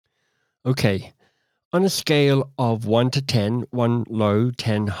Okay. On a scale of 1 to 10, 1 low,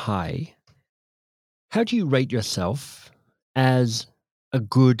 10 high, how do you rate yourself as a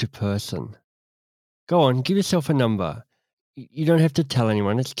good person? Go on, give yourself a number. You don't have to tell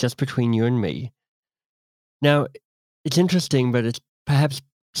anyone, it's just between you and me. Now, it's interesting, but it's perhaps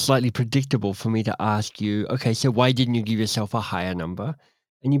slightly predictable for me to ask you, okay, so why didn't you give yourself a higher number?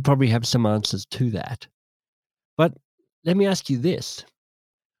 And you probably have some answers to that. But let me ask you this: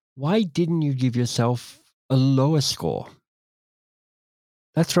 why didn't you give yourself a lower score?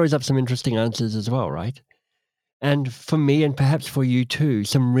 That throws up some interesting answers as well, right? And for me, and perhaps for you too,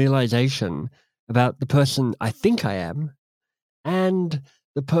 some realization about the person I think I am and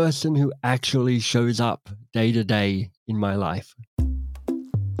the person who actually shows up day to day in my life.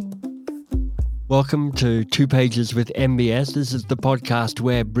 Welcome to 2 Pages with MBS. This is the podcast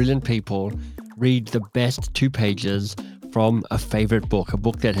where brilliant people read the best 2 pages from a favorite book, a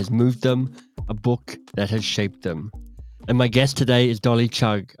book that has moved them, a book that has shaped them. And my guest today is Dolly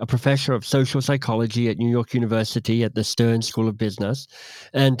Chugh, a professor of social psychology at New York University at the Stern School of Business,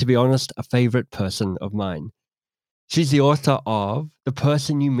 and to be honest, a favorite person of mine. She's the author of The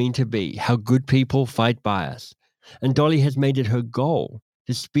Person You Mean to Be: How Good People Fight Bias. And Dolly has made it her goal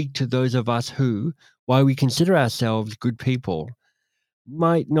to speak to those of us who, while we consider ourselves good people,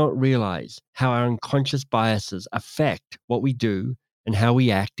 might not realize how our unconscious biases affect what we do and how we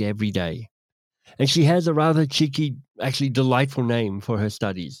act every day. And she has a rather cheeky, actually delightful name for her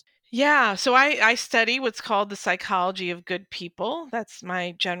studies. Yeah, so I study what's called the psychology of good people. That's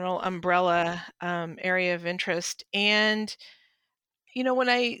my general umbrella area of interest. And when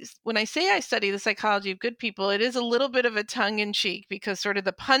I say I study the psychology of good people, it is a little bit of a tongue in cheek because sort of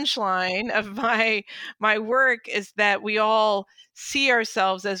the punchline of my work is that we all see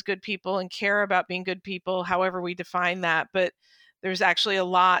ourselves as good people and care about being good people, however we define that. But there's actually a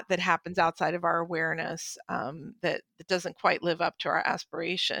lot that happens outside of our awareness that doesn't quite live up to our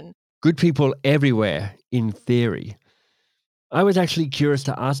aspiration. Good people everywhere, in theory. I was actually curious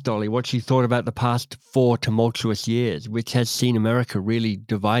to ask Dolly what she thought about the past 4 tumultuous years, which has seen America really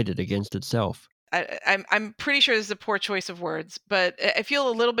divided against itself. I'm pretty sure this is a poor choice of words, but I feel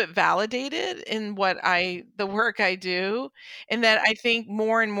a little bit validated in the work I do, in that I think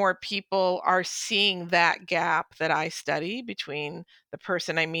more and more people are seeing that gap that I study between the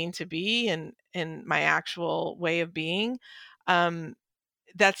person I mean to be and my actual way of being. Um,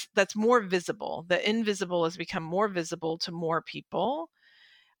 that's more visible. The invisible has become more visible to more people.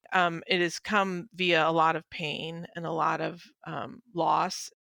 It has come via a lot of pain and a lot of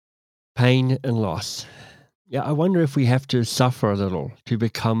loss. Pain and loss. Yeah, I wonder if we have to suffer a little to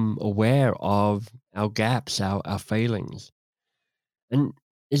become aware of our gaps, our failings. And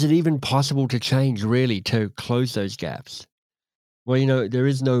is it even possible to change, really, to close those gaps? Well, there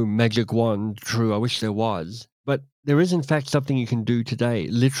is no magic wand, true, I wish there was. But there is, in fact, something you can do today,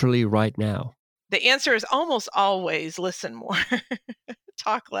 literally right now. The answer is almost always listen more.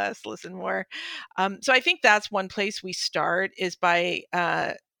 Talk less, listen more. So I think that's one place we start is by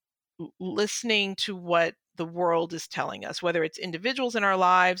listening to what the world is telling us, whether it's individuals in our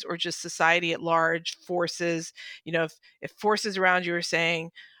lives or just society at large, forces. If forces around you are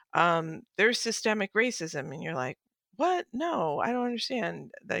saying there's systemic racism, and you're like, what? No, I don't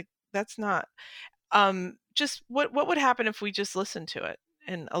understand. Like, that's not. Just what would happen if we just listened to it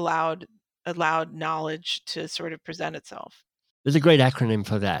and allowed knowledge to sort of present itself? There's a great acronym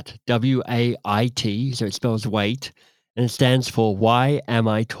for that, WAIT, so it spells wait, and it stands for Why Am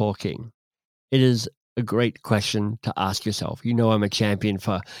I Talking? It is a great question to ask yourself. I'm a champion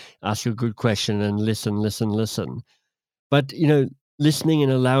for ask a good question and listen, listen, listen. But, listening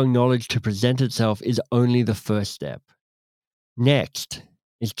and allowing knowledge to present itself is only the first step. Next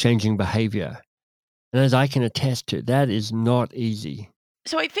is changing behavior. And as I can attest to, that is not easy.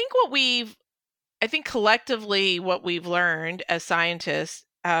 So I think collectively what we've learned as scientists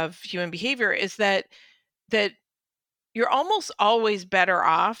of human behavior is that you're almost always better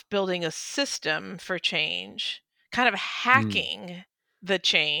off building a system for change, kind of Mm, hacking the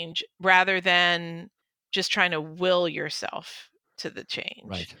change rather than just trying to will yourself to the change.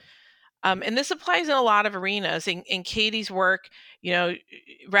 right. And this applies in a lot of arenas. In Katie's work,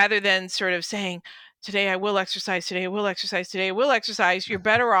 rather than sort of saying, today I will exercise, today I will exercise, today I will exercise, you're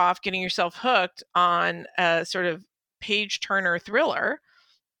better off getting yourself hooked on a sort of page turner thriller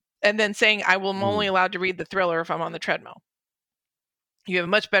and then saying, I'm only Mm, allowed to read the thriller if I'm on the treadmill. You have a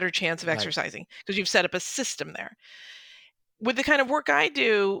much better chance of right. exercising because you've set up a system there. With the kind of work I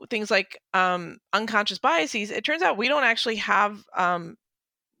do, things like unconscious biases, it turns out we don't actually have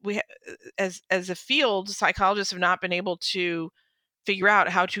as a field, psychologists have not been able to figure out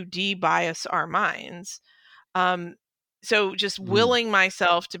how to de-bias our minds. So just Mm. willing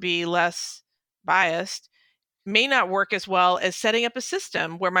myself to be less biased may not work as well as setting up a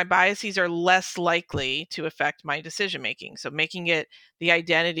system where my biases are less likely to affect my decision making. So making it the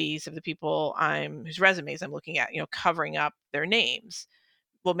identities of the people whose resumes I'm looking at, covering up their names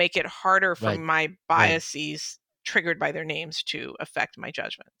will make it harder for Right. my Right. biases triggered by their names to affect my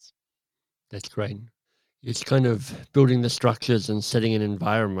judgments. That's great. It's kind of building the structures and setting an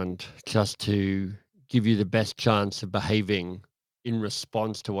environment just to give you the best chance of behaving in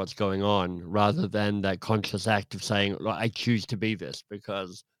response to what's going on, rather than that conscious act of saying, "Well, I choose to be this,"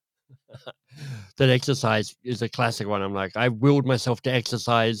 because that exercise is a classic one. I'm like, I've willed myself to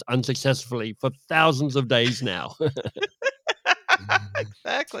exercise unsuccessfully for thousands of days now.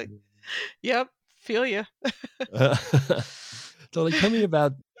 Exactly. Yep. Feel you. Uh, Dolly, tell me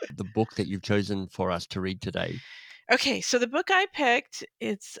about the book that you've chosen for us to read today. Okay, so the book I picked,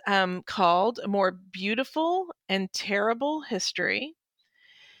 it's called A More Beautiful and Terrible History: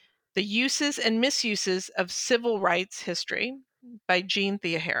 The Uses and Misuses of Civil Rights History by Jean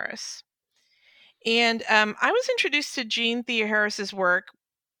Thea Harris. And I was introduced to Jean Thea Harris's work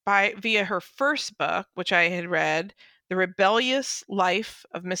via her first book, which I had read, The Rebellious Life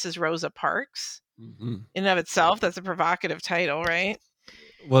of Mrs. Rosa Parks. Mhm. In and of itself, that's a provocative title, right?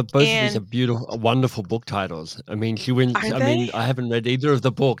 Well, both of these are And beautiful, wonderful book titles. I mean, she wins. aren't I they? mean, I haven't read either of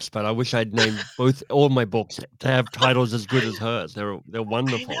the books, but I wish I'd named all my books to have titles as good as hers. They're I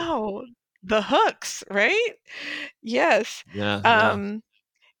wonderful. know. The hooks, right? Yes. Yeah, yeah. Um,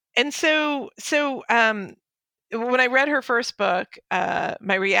 and when I read her first book,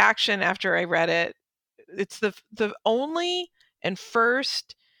 my reaction after I read it, it's the only and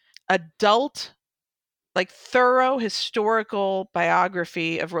first adult, like thorough historical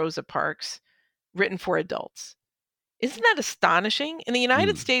biography of Rosa Parks written for adults. Isn't that astonishing? In the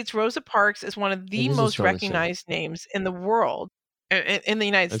United Mm. States, Rosa Parks is one of It the is most astonishing. recognized names in the world, in the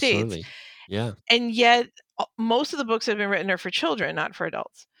United States, Absolutely. Yeah. and yet most of the books that have been written are for children, not for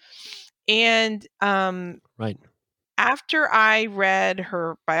adults. And Right. after I read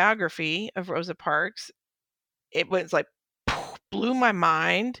her biography of Rosa Parks, it was like blew my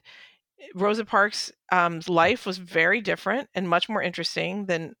mind. Rosa Parks' life was very different and much more interesting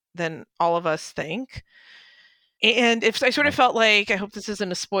than all of us think. And if I sort of Right. felt like, I hope this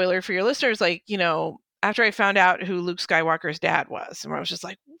isn't a spoiler for your listeners, like, after I found out who Luke Skywalker's dad was, and I was just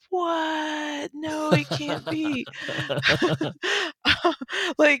like, what? No, it can't be.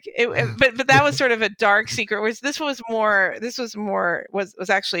 Like, but that was sort of a dark secret. Whereas this was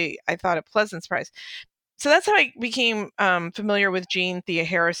actually, I thought, a pleasant surprise. So that's how I became familiar with Jean Thea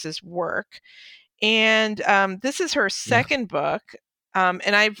Harris's work. And this is her Yeah. second book,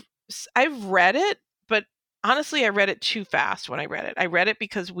 and I've read it, but honestly, I read it too fast when I read it. I read it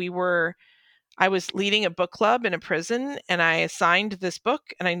because I was leading a book club in a prison, and I assigned this book,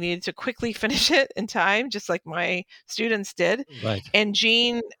 and I needed to quickly finish it in time, just like my students did. Right. And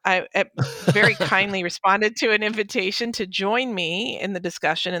Jean very kindly responded to an invitation to join me in the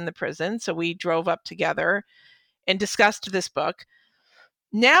discussion in the prison. So we drove up together and discussed this book.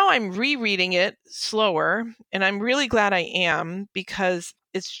 Now I'm rereading it slower, and I'm really glad I am, because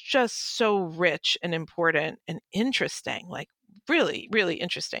it's just so rich and important and interesting, like really, really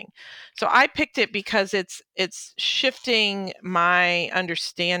interesting. So I picked it because it's shifting my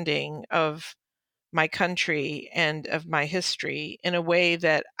understanding of my country and of my history in a way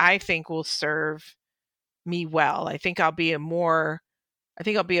that I think will serve me well. I think I'll be a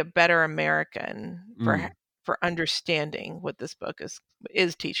better American Mm. for understanding what this book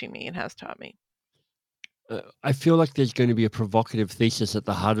is teaching me and has taught me. I feel like there's going to be a provocative thesis at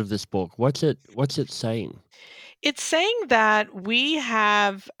the heart of this book. What's it saying? It's saying that we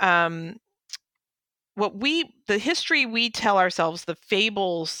have the history we tell ourselves, the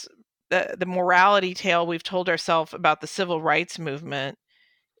fables, the morality tale we've told ourselves about the civil rights movement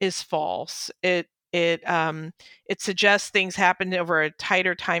is false. It suggests things happened over a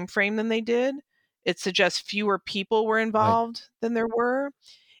tighter time frame than they did. It suggests fewer people were Right. involved than there were.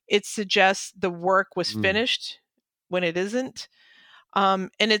 It suggests the work was Mm. finished when it isn't.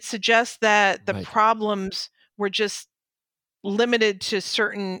 And it suggests that the Right. problems were just limited to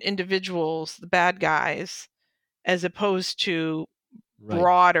certain individuals, the bad guys, as opposed to Right.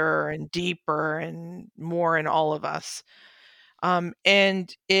 broader and deeper and more in all of us. And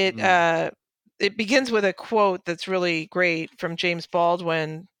Mm. it begins with a quote that's really great from James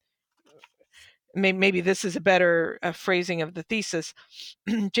Baldwin. Maybe this is a better phrasing of the thesis.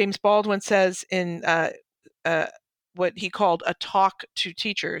 James Baldwin says in uh, what he called a talk to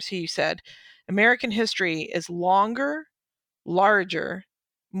teachers, he said, American history is longer, larger,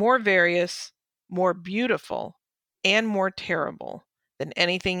 more various, more beautiful, and more terrible than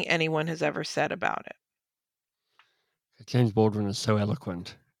anything anyone has ever said about it. James Baldwin is so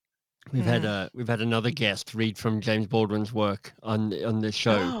eloquent. We've had another guest read from James Baldwin's work on this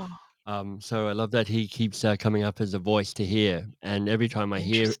show. Oh, So I love that he keeps coming up as a voice to hear. And every time I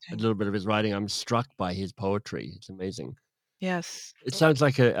hear a interesting. little bit of his writing, I'm struck by his poetry. It's amazing. Yes. It sounds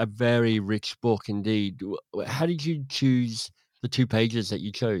like a very rich book indeed. How did you choose the 2 pages that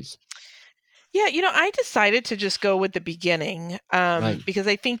you chose? Yeah, I decided to just go with the beginning, Right. because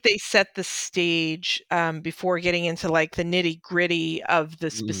I think they set the stage, before getting into like the nitty-gritty of the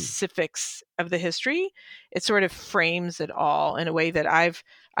Mm, specifics of the history. It sort of frames it all in a way that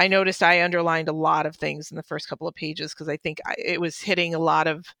I noticed I underlined a lot of things in the first couple of pages because I think it was hitting a lot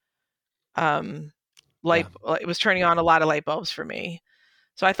of um, yeah, it was turning on a lot of light bulbs for me.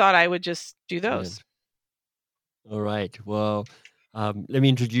 So I thought I would just do those. brilliant. All right. Well, let me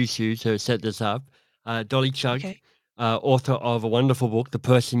introduce you to set this up. Dolly Chugh, Okay. author of a wonderful book, The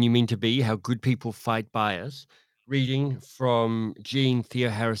Person You Mean to Be, How Good People Fight Bias, reading from Jean Theo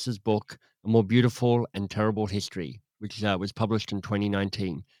Harris's book, A More Beautiful and Terrible History, which was published in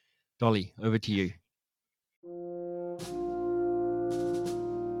 2019. Dolly, over to you.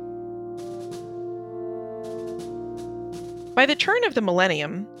 By the turn of the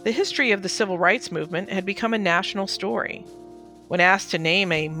millennium, the history of the civil rights movement had become a national story. When asked to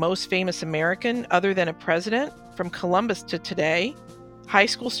name a most famous American other than a president from Columbus to today, high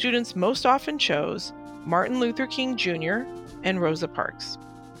school students most often chose Martin Luther King Jr. and Rosa Parks.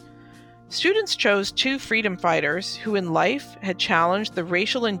 Students chose two freedom fighters who in life had challenged the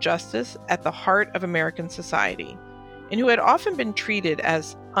racial injustice at the heart of American society, and who had often been treated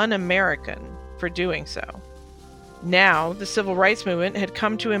as un-American for doing so. Now, the civil rights movement had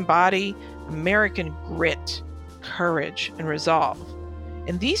come to embody American grit, courage, and resolve,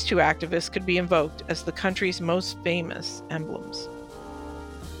 and these two activists could be invoked as the country's most famous emblems.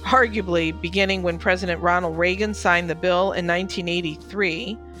 Arguably, beginning when President Ronald Reagan signed the bill in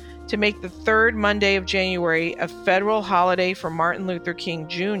 1983 to make the third Monday of January a federal holiday for Martin Luther King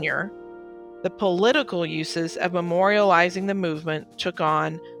Jr., the political uses of memorializing the movement took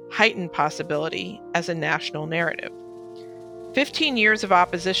on heightened possibility as a national narrative. 15 years of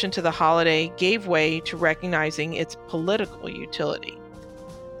opposition to the holiday gave way to recognizing its political utility.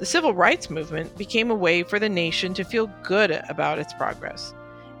 The civil rights movement became a way for the nation to feel good about its progress,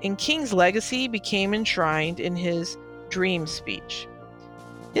 and King's legacy became enshrined in his Dream speech.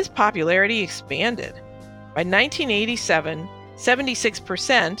 His popularity expanded. By 1987,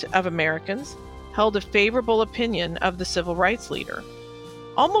 76% of Americans held a favorable opinion of the civil rights leader,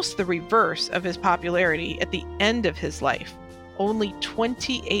 almost the reverse of his popularity at the end of his life. Only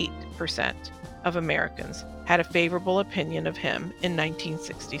 28% of Americans had a favorable opinion of him in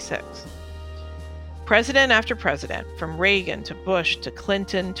 1966. President after president, from Reagan to Bush to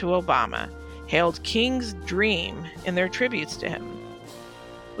Clinton to Obama, hailed King's dream in their tributes to him.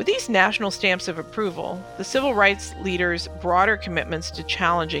 With these national stamps of approval, the civil rights leaders' broader commitments to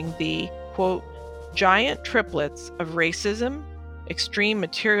challenging the, quote, giant triplets of racism, extreme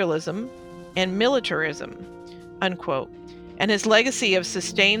materialism, and militarism, unquote, and his legacy of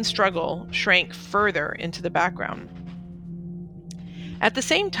sustained struggle shrank further into the background. At the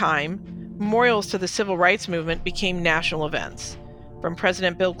same time, memorials to the civil rights movement became national events, from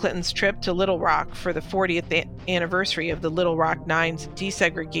President Bill Clinton's trip to Little Rock for the 40th anniversary of the Little Rock Nine's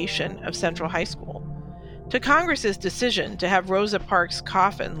desegregation of Central High School, to Congress's decision to have Rosa Parks'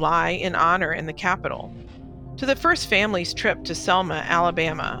 coffin lie in honor in the Capitol, to the first family's trip to Selma,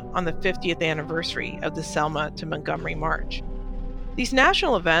 Alabama on the 50th anniversary of the Selma to Montgomery March. These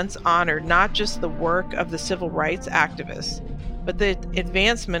national events honored not just the work of the civil rights activists, but the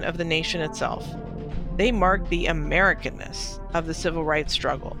advancement of the nation itself. They marked the Americanness of the civil rights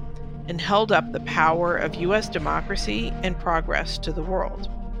struggle and held up the power of U.S. democracy and progress to the world.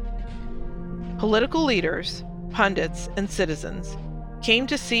 Political leaders, pundits, and citizens came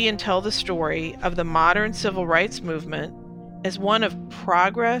to see and tell the story of the modern civil rights movement as one of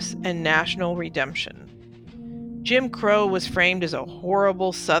progress and national redemption. Jim Crow was framed as a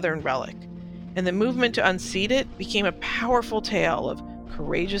horrible Southern relic, and the movement to unseat it became a powerful tale of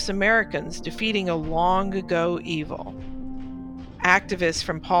courageous Americans defeating a long-ago evil. Activists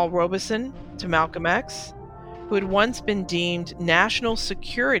from Paul Robeson to Malcolm X, who had once been deemed national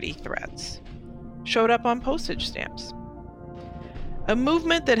security threats, showed up on postage stamps. A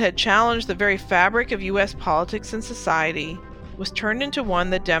movement that had challenged the very fabric of U.S. politics and society was turned into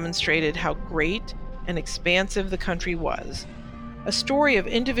one that demonstrated how great and expansive the country was, a story of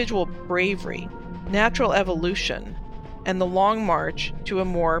individual bravery, natural evolution, and the long march to a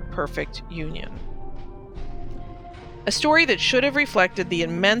more perfect union. A story that should have reflected the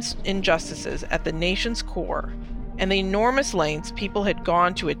immense injustices at the nation's core and the enormous lengths people had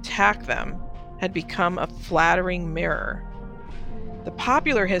gone to attack them had become a flattering mirror. The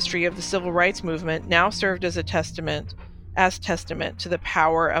popular history of the civil rights movement now served as testament to the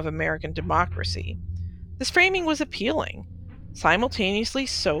power of American democracy. This framing was appealing, simultaneously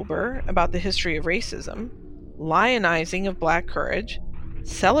sober about the history of racism, lionizing of Black courage,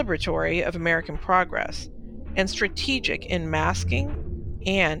 celebratory of American progress, and strategic in masking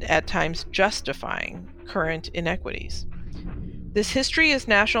and, at times, justifying current inequities. This history as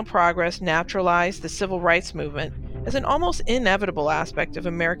national progress naturalized the civil rights movement as an almost inevitable aspect of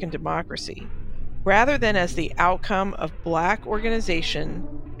American democracy, rather than as the outcome of Black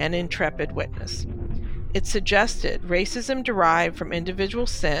organization and intrepid witness. It suggested racism derived from individual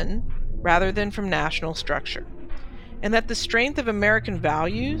sin rather than from national structure, and that the strength of American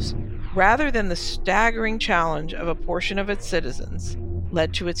values, rather than the staggering challenge of a portion of its citizens,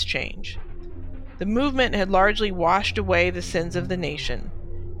 led to its change. The movement had largely washed away the sins of the nation,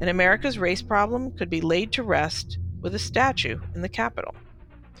 and America's race problem could be laid to rest with a statue in the Capitol.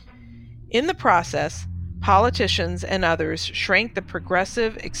 In the process, politicians and others shrank the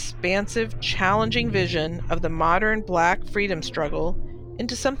progressive, expansive, challenging vision of the modern Black freedom struggle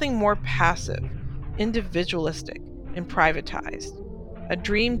into something more passive, individualistic, and privatized, a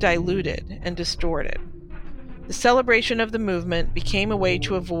dream diluted and distorted. The celebration of the movement became a way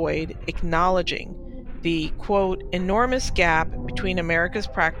to avoid acknowledging the, quote, enormous gap between America's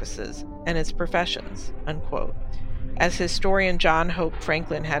practices and its professions, unquote, as historian John Hope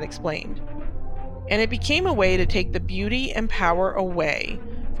Franklin had explained. And it became a way to take the beauty and power away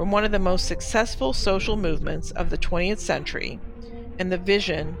from one of the most successful social movements of the 20th century and the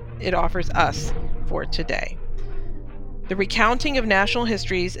vision it offers us for today. The recounting of national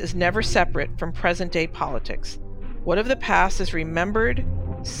histories is never separate from present-day politics. What of the past is remembered,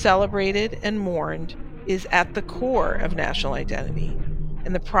 celebrated, and mourned is at the core of national identity,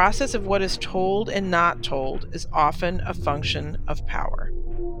 and the process of what is told and not told is often a function of power.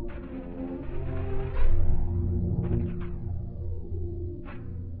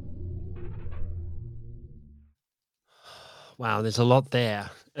 Wow, there's a lot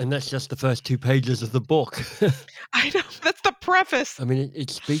there. And that's just the first 2 pages of the book. I know, that's the preface. I mean, it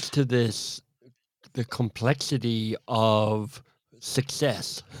speaks to the complexity of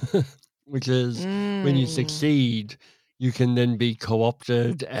success, which is when you Mm. succeed, you can then be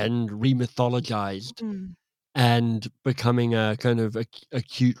co-opted and remythologized Mm. and becoming a kind of a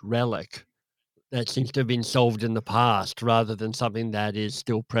cute relic that seems to have been solved in the past rather than something that is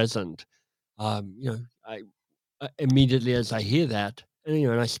still present. I immediately as I hear that,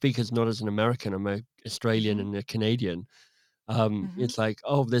 and I speak as not as an American, I'm a Australian Mhm. and a Canadian. Mhm. It's like,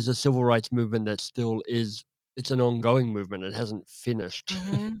 oh, there's a civil rights movement that still is. It's an ongoing movement. It hasn't finished.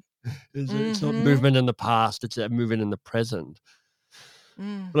 Mhm. It's not a Mhm. movement in the past. It's a movement in the present.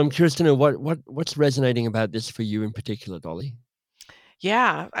 Mm. But I'm curious to know what's resonating about this for you in particular, Dolly.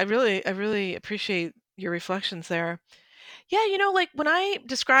 Yeah, I really appreciate your reflections there. Yeah, like when I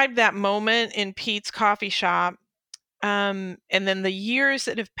described that moment in Pete's coffee shop, and then the years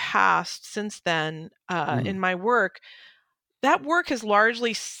that have passed since then, Mm, in my work, that work has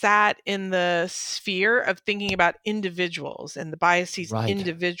largely sat in the sphere of thinking about individuals and the biases right.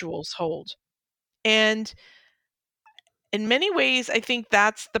 individuals hold. And in many ways, I think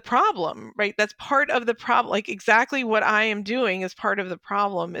that's the problem, right? That's part of the problem. Like exactly what I am doing is part of the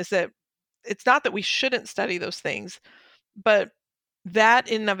problem is that it's not that we shouldn't study those things, but that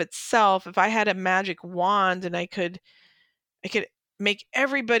in and of itself, if I had a magic wand and I could make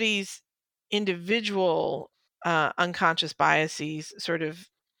everybody's individual unconscious biases sort of,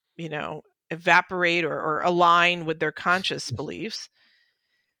 you know, evaporate or align with their conscious beliefs,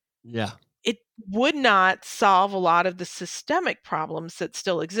 Yeah. it would not solve a lot of the systemic problems that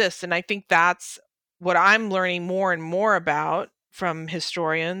still exist. And I think that's what I'm learning more and more about from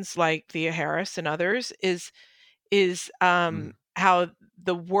historians like Thea Harris and others is Mm, how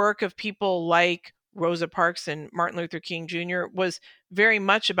the work of people like Rosa Parks and Martin Luther King Jr. was very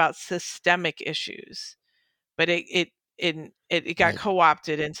much about systemic issues, but it got right.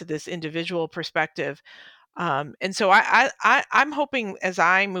 co-opted into this individual perspective. And so I'm hoping as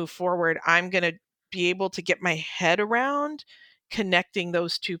I move forward, I'm going to be able to get my head around connecting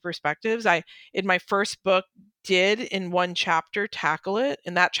those two perspectives. I in my first book did in one chapter tackle it,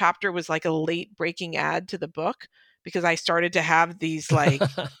 and that chapter was like a late breaking add to the book because I started to have these like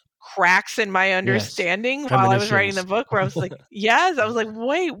cracks in my Yes. understanding while I was writing the Premonitions. book where I was like, yes, I was like,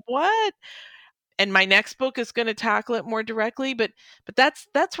 wait, what? and my next book is going to tackle it more directly, but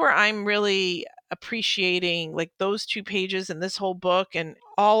that's where I'm really appreciating like those 2 pages and this whole book and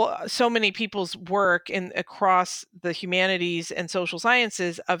all so many people's work in across the humanities and social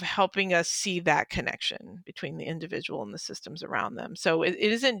sciences of helping us see that connection between the individual and the systems around them. So it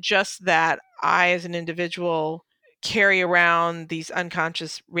isn't just that I as an individual carry around these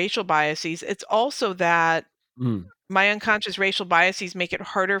unconscious racial biases, it's also that Mm, my unconscious racial biases make it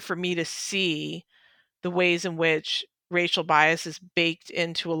harder for me to see the ways in which racial bias is baked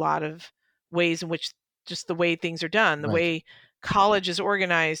into a lot of ways in which just the way things are done, the right. way college is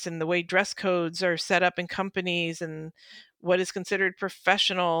organized and the way dress codes are set up in companies and what is considered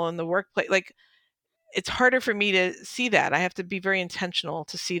professional in the workplace. Like it's harder for me to see that. I have to be very intentional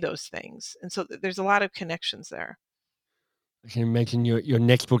to see those things. And so there's a lot of connections there. I can imagine your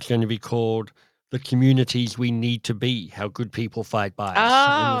next book's going to be called "The Communities We Need to Be: How Good People Fight Bias,"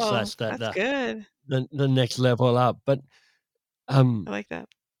 and it's Oh, that's that that's good. the next level up. But I um, like that.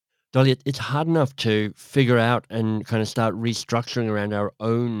 Dolly, it's hard enough to figure out and kind of start restructuring around our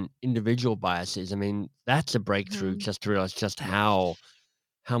own individual biases. I mean, that's a breakthrough Mhm. just to realize just how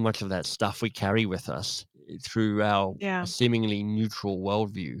much of that stuff we carry with us through our Yeah. seemingly neutral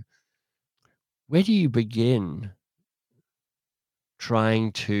worldview. Where do you begin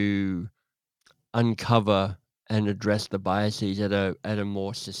trying to uncover and address the biases at a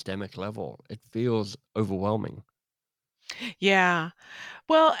more systemic level? It feels overwhelming. Yeah.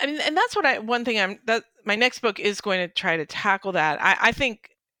 Well, I mean, and that's what I one thing I'm that my next book is going to try to tackle that. I think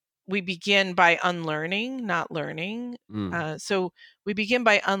we begin by unlearning, not learning. Mm. So we begin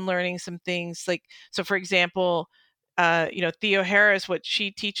by unlearning some things like so for example, Theo Harris, what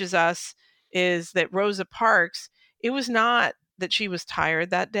she teaches us is that Rosa Parks, it was not that she was tired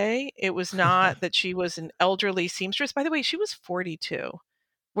that day. It was not that she was an elderly seamstress. By the way, she was 42.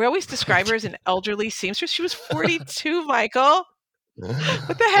 We always describe her Right. as an elderly seamstress. She was 42, Michael.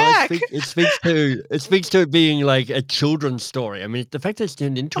 What the Well, heck? it speaks to it being like a children's story. I mean, the fact that it's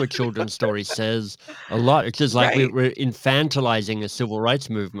turned into a children's story says a lot. It's just like Right. we're infantilizing the civil rights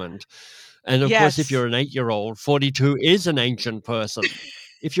movement. And of course, if Yes. you're an 8-year-old, 42 is an ancient person.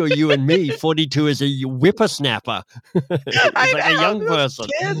 If you're you and me, 42 is a whippersnapper. It's I like a young know, those person.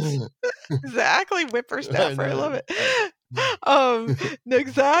 kids. Exactly, I whippersnapper, I love know. it. No,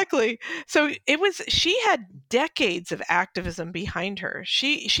 exactly. So it was she had decades of activism behind her.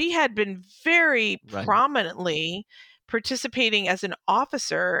 She had been very Right, prominently participating as an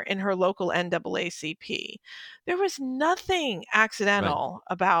officer in her local NAACP. There was nothing right. accidental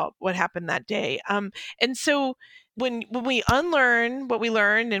about what happened that day. And so when we unlearn what we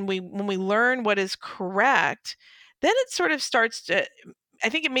learned and when we learn what is correct, then it sort of starts to I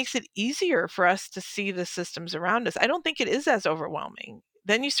think it makes it easier for us to see the systems around us. I don't think it is as overwhelming.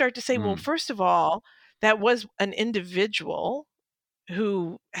 Then you start to say, well, Mm, first of all, that was an individual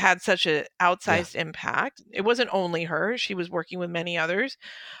who had such an yeah, outsized impact. It wasn't only her, she was working with many others.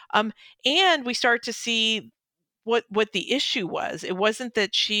 Um, and we start to see what the issue was. It wasn't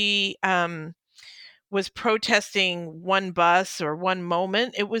that she was protesting one bus or one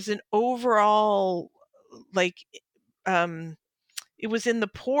moment. It was an overall like um it was in the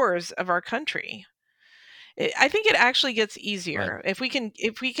pores of our country. I think it actually gets right, easier if we can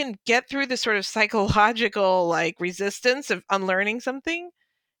get through the sort of psychological like resistance of unlearning something.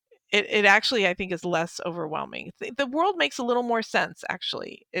 It actually I think is less overwhelming. The world makes a little more sense.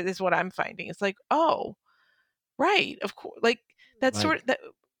 Actually, it is what I'm finding. It's like oh right, of course, like that right. sort that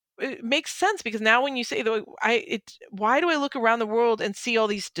it makes sense because now when you say the I it why do I look around the world and see all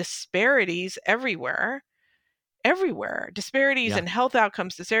these disparities everywhere? Everywhere. Disparities Yeah, in health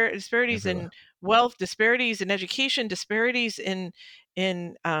outcomes, disparities in everywhere. wealth, disparities in education, disparities in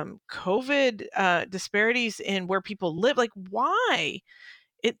COVID, disparities in where people live. Like, why?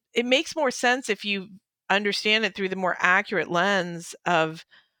 It makes more sense if you understand it through the more accurate lens of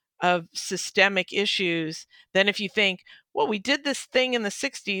systemic issues than if you think, well, we did this thing in the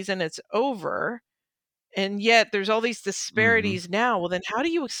 60s and it's over, and yet there's all these Mhm. disparities now. Well, then how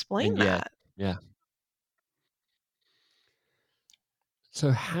do you explain And yet, that? yeah.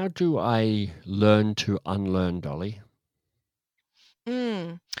 So how do I learn to unlearn, Dolly?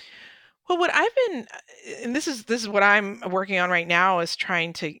 Mm. Well, what I've been and this is what I'm working on right now is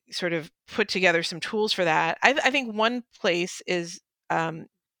trying to sort of put together some tools for that. I think one place is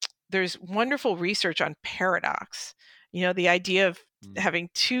there's wonderful research on paradox. You know, the idea of Mm. having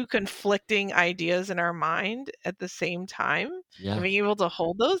two conflicting ideas in our mind at the same time and Yeah. being able to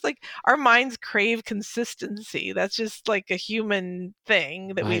hold those. Like, our minds crave consistency. That's just like a human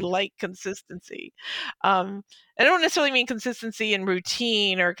thing, that we Right. like consistency. I don't necessarily mean consistency in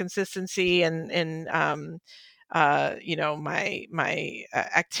routine or consistency in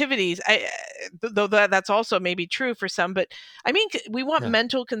activities. Though that's also maybe true for some, but I mean, we want Yeah.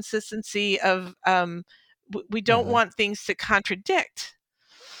 mental consistency of we don't Yeah. want things to contradict.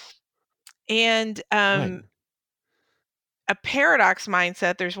 And Right. a paradox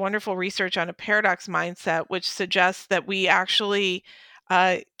mindset, there's wonderful research on a paradox mindset, which suggests that we actually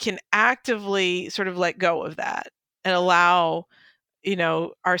can actively sort of let go of that and allow,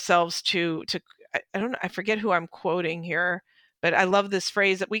 ourselves to I don't know, I forget who I'm quoting here, but I love this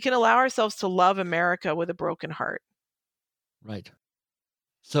phrase that we can allow ourselves to love America with a broken heart. Right.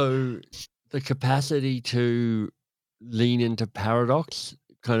 So the capacity to lean into paradox,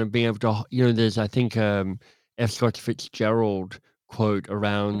 kind of being able to, there's, I think, F. Scott Fitzgerald quote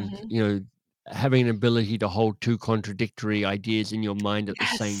around, Mhm. having an ability to hold two contradictory ideas in your mind at the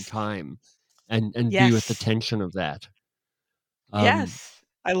same Yes. time and be with the Yes. tension of that. Um, Yes.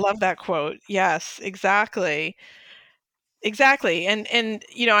 I love that quote. Yes, exactly. Exactly. And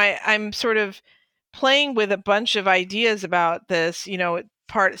I'm sort of playing with a bunch of ideas about this,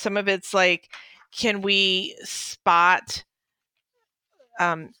 some of it's like, can we spot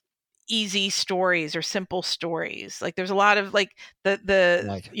um easy stories or simple stories? Like, there's a lot of like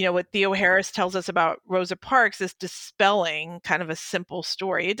right. what Theo Harris tells us about Rosa Parks is dispelling kind of a simple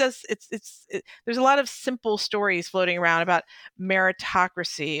story. It does there's a lot of simple stories floating around about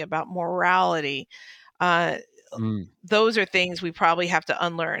meritocracy, about morality. Uh Mm, those are things we probably have to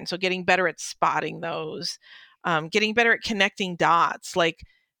unlearn. So getting better at spotting those, getting better at connecting dots, like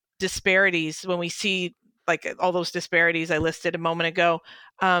disparities when we see like all those disparities I listed a moment ago.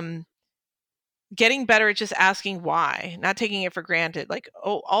 Um, Getting better at just asking why, not taking it for granted. Like,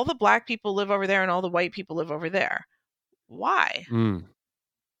 oh, all the black people live over there and all the white people live over there. Why? mm.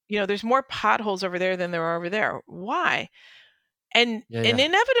 There's more potholes over there than there are over there. Why? Yeah, And yeah.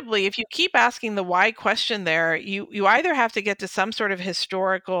 inevitably, if you keep asking the why question there, you either have to get to some sort of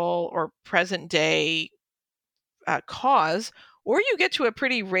historical or present day cause, or you get to a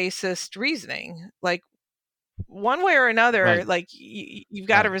pretty racist reasoning. Like, one way or another, Right, like you've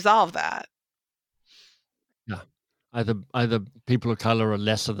got to right. resolve that. Yeah. Either people of color are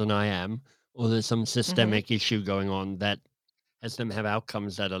lesser than I am, or there's some Hmm. systemic issue going on that has them have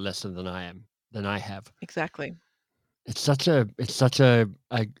outcomes that are lesser than I have. Exactly. It's such a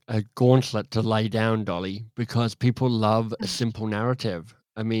gauntlet to lay down, Dolly, because people love a simple narrative.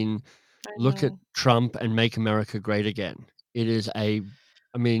 I mean, I look at know. Trump and Make America Great Again. It is a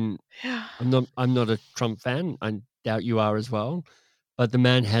I mean, Yeah. I'm not a Trump fan. I doubt you are as well. But the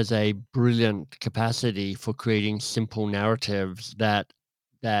man has a brilliant capacity for creating simple narratives that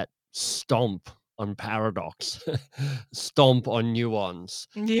stomp on paradox, stomp on nuance,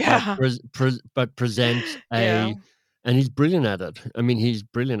 but Yeah. present Yeah. a and he's brilliant at it. I mean, he's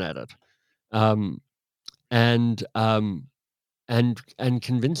brilliant at it. Um, and and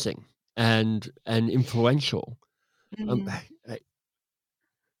convincing and influential. Um, Mm.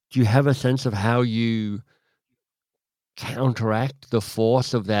 do you have a sense of how you counteract the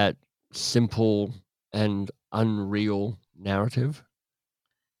force of that simple and unreal narrative?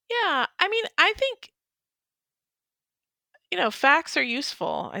 Yeah. I mean, I think, facts are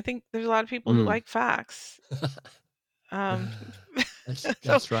useful. I think there's a lot of people who Mm. like facts. Um, That's so,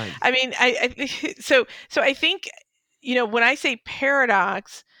 that's right. I mean, so I think, when I say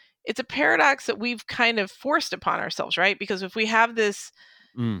paradox, it's a paradox that we've kind of forced upon ourselves, right? Because if we have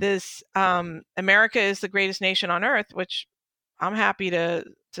Mm. America is the greatest nation on earth, which I'm happy to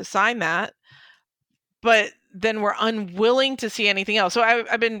sign that, but then we're unwilling to see anything else. So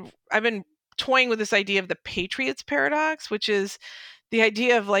I've been toying with this idea of the patriots paradox, which is the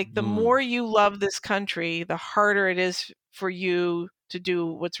idea of like, the Mm. more you love this country, the harder it is for you to do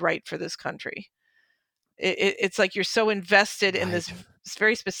what's right for this country. It's like you're so invested in Right. this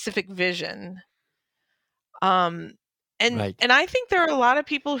very specific vision. Um, and Right. and I think there are a lot of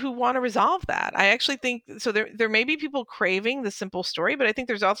people who want to resolve that. I actually think so. There may be people craving the simple story, but I think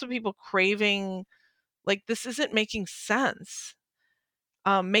there's also people craving, like, this isn't making sense.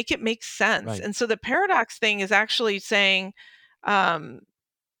 Make it make sense. Right. And so the paradox thing is actually saying, um,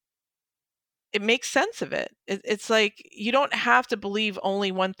 it makes sense of it. It's like, you don't have to believe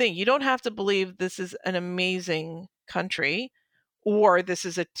only one thing. You don't have to believe this is an amazing country or this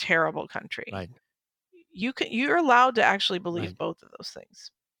is a terrible country. Right. You're allowed to actually believe Right. both of those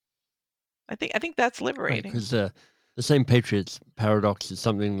things. I think that's Right. liberating. Because the The same Patriots paradox is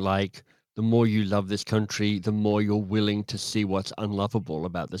something like the more you love this country, the more you're willing to see what's unlovable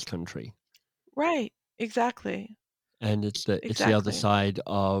about this country. Right. Exactly. And it's the other Exactly. side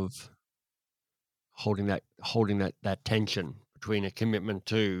of holding that tension between a commitment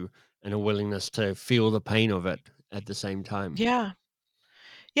to and a willingness to feel the pain of it at the same time. Yeah.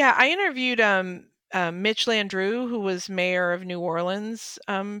 Yeah, I interviewed, Mitch Landrieu, who was mayor of New Orleans,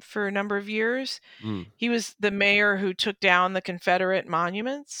 for a number of years. Mm, He was the mayor who took down the Confederate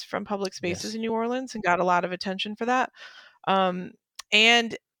monuments from public spaces yes, in New Orleans and got a lot of attention for that. Um,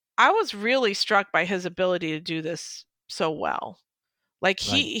 and I was really struck by his ability to do this so well. Like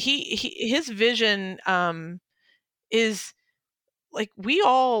right. his vision is like we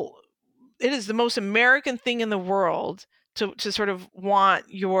all it is the most American thing in the world to sort of want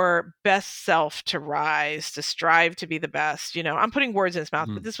your best self to rise, to strive to be the best. I'm putting words in his mouth,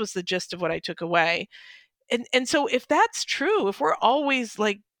 but Mm, this was the gist of what I took away. And so if that's true, if we're always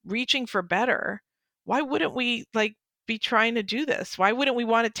like reaching for better, why wouldn't we like be trying to do this? Why wouldn't we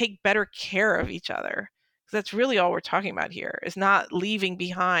want to take better care of each other? 'Cause that's really all we're talking about here, is not leaving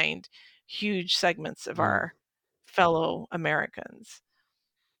behind huge segments of mm. our fellow Americans.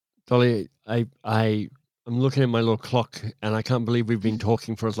 Dolly, I'm looking at my little clock and I can't believe we've been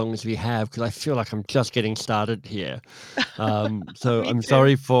talking for as long as we have because I feel like I'm just getting started here. So Me I'm too.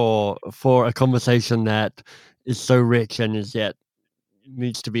 sorry for a conversation that is so rich and is yet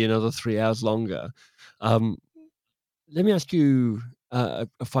needs to be another 3 hours longer. Um, Let me ask you a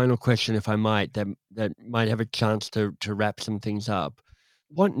final question, if I might, that might have a chance to wrap some things up.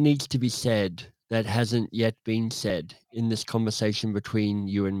 What needs to be said that hasn't yet been said in this conversation between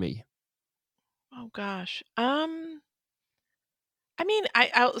you and me? Oh gosh. I mean,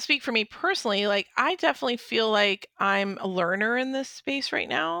 I'll speak for me personally. Like, I definitely feel like I'm a learner in this space right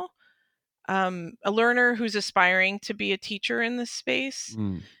now. A learner who's aspiring to be a teacher in this space,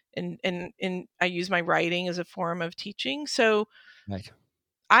 Mm, and I use my writing as a form of teaching. So right,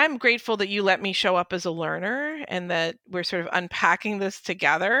 I'm grateful that you let me show up as a learner and that we're sort of unpacking this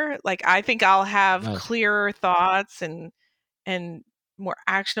together. Like, I think I'll have right. clearer thoughts and more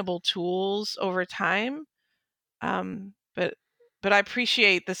actionable tools over time. But I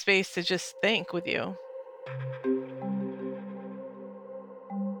appreciate the space to just think with you.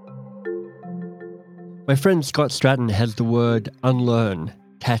 My friend Scott Stratton has the word unlearn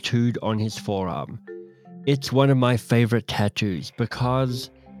tattooed on his forearm. It's one of my favorite tattoos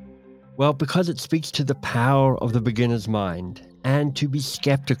because it speaks to the power of the beginner's mind and to be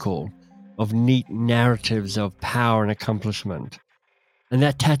skeptical of neat narratives of power and accomplishment. And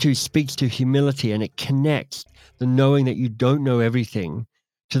that tattoo speaks to humility and it connects the knowing that you don't know everything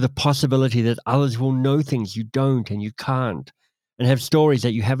to the possibility that others will know things you don't and you can't and have stories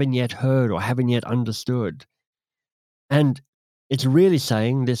that you haven't yet heard or haven't yet understood. And it's really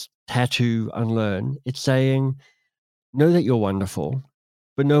saying this tattoo unlearn, it's saying, know that you're wonderful,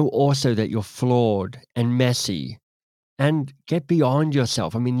 but know also that you're flawed and messy and get beyond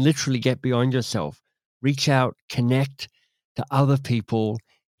yourself. I mean, literally get beyond yourself. Reach out, connect to other people,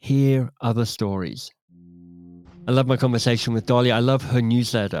 hear other stories. I love my conversation with Dolly. I love her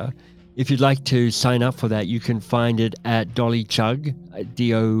newsletter. If you'd like to sign up for that, you can find it at Dolly Chugh,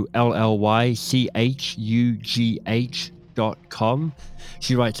 DOLLYCHUGH.com.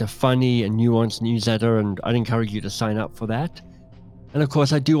 She writes a funny and nuanced newsletter, and I'd encourage you to sign up for that. And of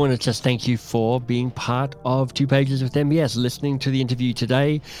course, I do want to just thank you for being part of 2 Pages with MBS, listening to the interview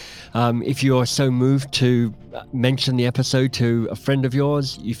today. If you're so moved to mention the episode to a friend of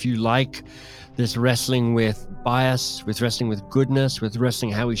yours, if you like this wrestling with bias, with wrestling with goodness, with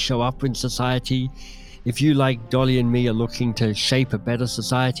wrestling how we show up in society, if you, like Dolly and me, are looking to shape a better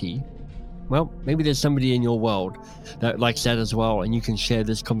society, well, maybe there's somebody in your world that likes that as well, and you can share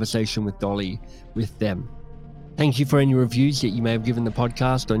this conversation with Dolly with them. Thank you for any reviews that you may have given the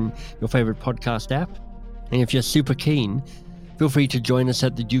podcast on your favorite podcast app. And if you're super keen, feel free to join us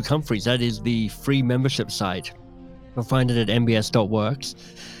at the Duke Humphreys. That is the free membership site. You'll find it at mbs.works.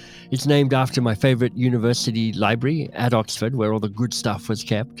 It's named after my favorite university library at Oxford, where all the good stuff was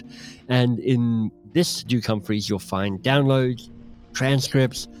kept. And in this Duke Humphreys, you'll find downloads,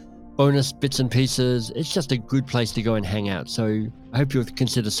 transcripts, bonus bits and pieces. It's just a good place to go and hang out. So I hope you'll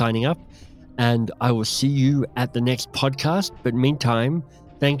consider signing up. And I will see you at the next podcast. But meantime,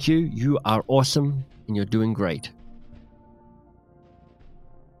 thank you. You are awesome and you're doing great.